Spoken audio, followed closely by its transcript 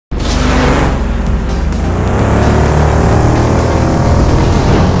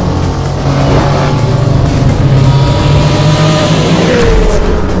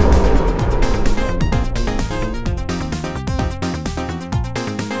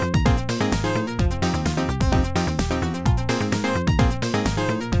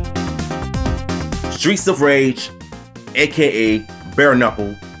Streets of Rage, aka Bare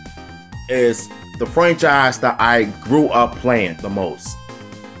Knuckle, is the franchise that I grew up playing the most.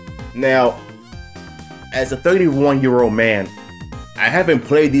 Now, as a 31-year-old man, I haven't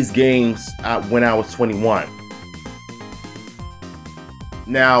played these games when I was 21.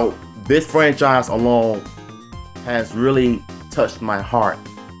 Now, this franchise alone has really touched my heart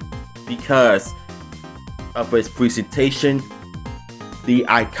because of its presentation, the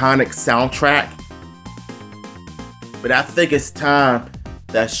iconic soundtrack. But I think it's time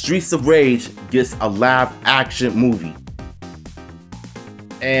that Streets of Rage gets a live action movie.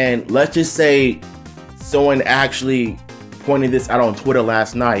 And let's just say someone actually pointed this out on Twitter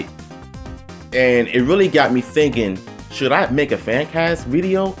last night, and it really got me thinking, should I make a fan cast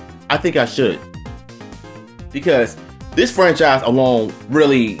video? I think I should, because this franchise alone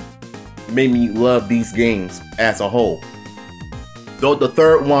really made me love these games as a whole. Though the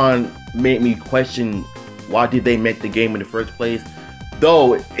third one made me question why did they make the game in the first place,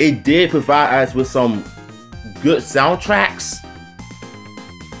 though it did provide us with some good soundtracks,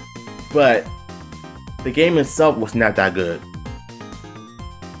 but the game itself was not that good.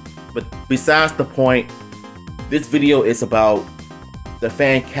 But besides the point, this video is about the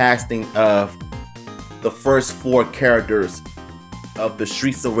fan casting of the first 4 characters of the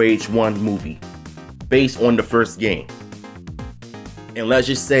Streets of Rage 1 movie, based on the first game. And let's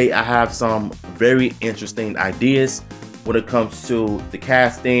just say I have some very interesting ideas when it comes to the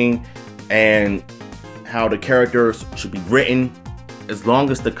casting and how the characters should be written, as long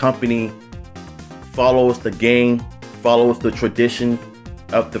as the company follows the game, follows the tradition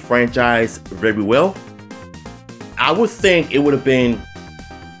of the franchise very well. I would think it would have been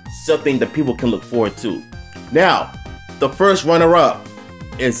something that people can look forward to. Now, the first runner-up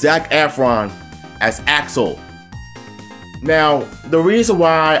is Zac Efron as Axel. Now, the reason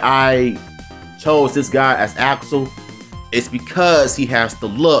why I chose this guy as Axel is because he has the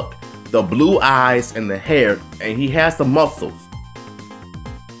look, the blue eyes, and the hair, and he has the muscles.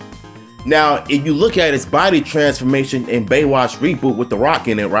 Now, if you look at his body transformation in Baywatch Reboot with The Rock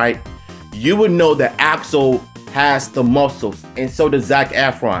in it, right, you would know that Axel has the muscles, and so does Zac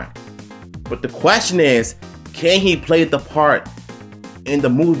Efron. But the question is, can he play the part in the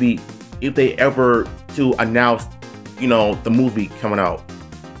movie if they ever to announce, the movie coming out?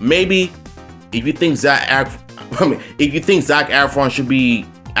 Maybe. If you think Zac Efron should be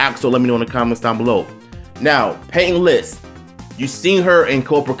Axel, let me know in the comments down below. Now, Peyton List, you've seen her in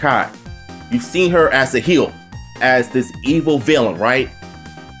Cobra Kai. You've seen her as a heel, as this evil villain, right?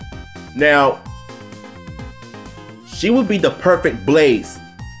 Now, she would be the perfect Blaze,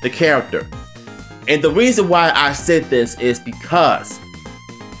 the character. And the reason why I said this is because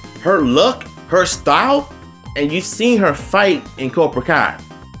her look, her style, and you've seen her fight in Cobra Kai.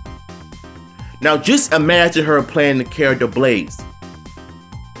 Now just imagine her playing the character Blaze.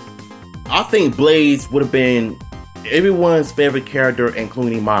 I think Blaze would have been everyone's favorite character,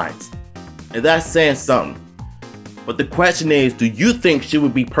 including mine. And that's saying something. But the question is, do you think she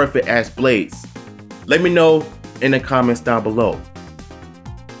would be perfect as Blaze? Let me know in the comments down below.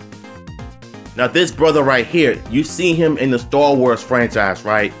 Now this brother right here, you've seen him in the Star Wars franchise,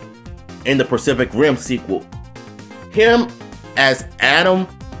 right? In the Pacific Rim sequel. Him as Adam,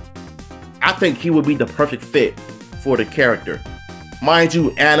 I think he would be the perfect fit for the character. Mind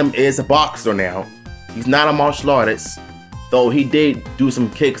you, Adam is a boxer now. He's not a martial artist, though he did do some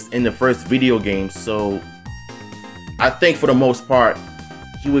kicks in the first video game, so I think for the most part,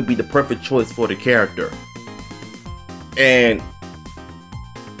 he would be the perfect choice for the character. And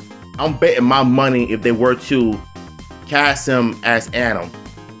I'm betting my money if they were to cast him as Adam.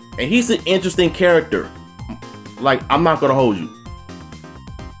 And he's an interesting character. Like, I'm not gonna hold you.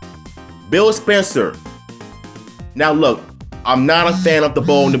 Bill Spencer. Now look, I'm not a fan of The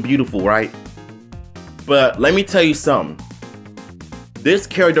Bold and the Beautiful, right? But let me tell you something. This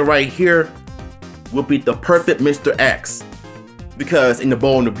character right here will be the perfect Mr. X. Because in The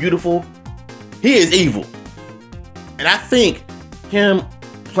Bold and the Beautiful, he is evil. And I think him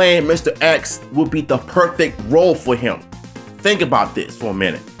playing Mr. X would be the perfect role for him. Think about this for a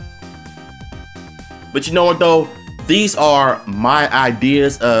minute. But you know what though? These are my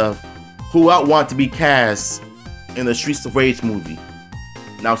ideas of who I want to be cast in the Streets of Rage movie.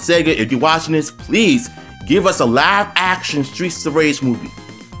 Now Sega, if you're watching this, please give us a live action Streets of Rage movie.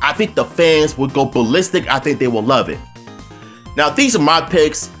 I think the fans will go ballistic. I think they will love it. Now these are my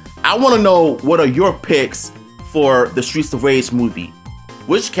picks. I want to know, what are your picks for the Streets of Rage movie?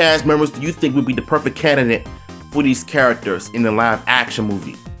 Which cast members do you think would be the perfect candidate for these characters in the live action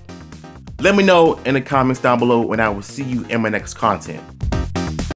movie? Let me know in the comments down below, and I will see you in my next content.